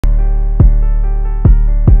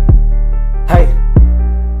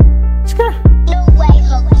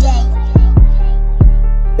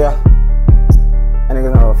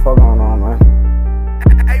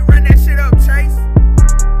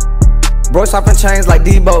swapping chains like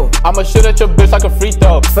Debo. I'ma shoot at your bitch like a free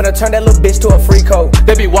throw. Finna turn that little bitch to a free code.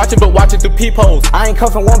 They be watching but watching through peepholes. I ain't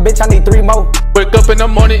cuffing one bitch, I need 3 more. Wake up in the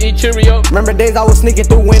morning, eat Cheerio. Remember days I was sneaking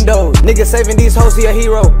through windows. Niggas saving these hoes, he a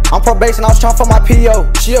hero. On probation, I was trying for my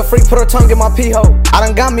P.O. She a freak, put her tongue in my P-hole. I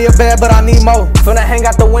done got me a bad, but I need more. Finna hang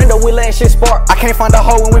out the window, we letting shit spark. I can't find a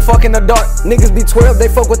hoe when we fuck in the dark. Niggas be 12, they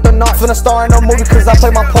fuck with the narc. Finna star in no movie cause I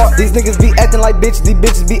play my part. These niggas be acting like bitches, these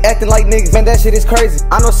bitches be acting like niggas. Man, that shit is crazy.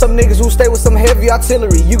 I know some niggas who stay with some heavy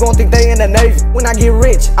artillery. You gon' think they in the Navy. When I get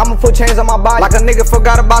rich, I'ma put chains on my body like a nigga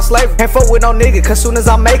forgot about slavery. Can't fuck with no nigga cause soon as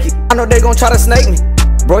I make it, I know they gon' try to snake me.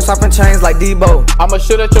 Bro, swapping chains like Debo. I'ma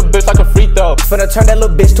shoot at your bitch like a free throw. Finna turn that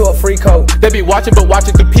little bitch to a free code. They be watching but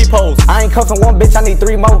watching through peepholes. I ain't cuffing one bitch, I need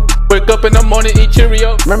 3 more. Wake up in the morning, eat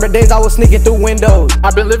Cheerio. Remember days I was sneaking through windows.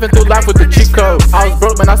 I've been living through life with the cheat code. I was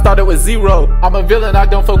broke, man, I started with 0. I'm a villain, I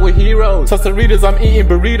don't fuck with heroes. So Cerritos, I'm eating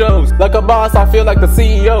burritos. Like a boss, I feel like the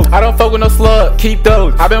CEO. I don't fuck with no slug, keep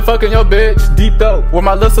those. I been fucking your bitch, deep though. Where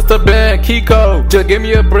my little sister been, Kiko. Just give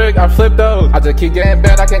me a brick, I flip those. I just keep getting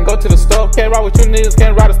banned, I can't go to the store. Can't ride with you niggas,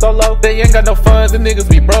 can't ride a solo. They ain't got no funds, the niggas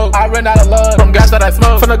be broke. I ran out of love from guys that I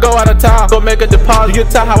smoke. Finna go out of town, go make a deposit. You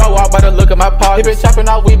can tell how I walk by the look of my paw. He been chopping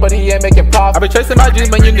out weed, but he ain't making pop. I been chasing my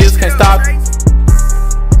dreams, man, you niggas can't stop.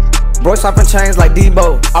 Bro, swapping chains like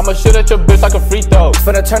Debo. I'ma shoot at your bitch like a free throw.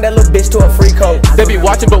 Finna turn that little bitch to a free code. They be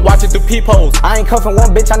watching but watching through peepholes. I ain't cuffing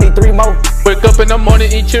one bitch, I need 3 more. Wake up in the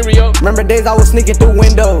morning, eat Cheerio. Remember days I was sneaking through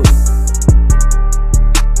windows.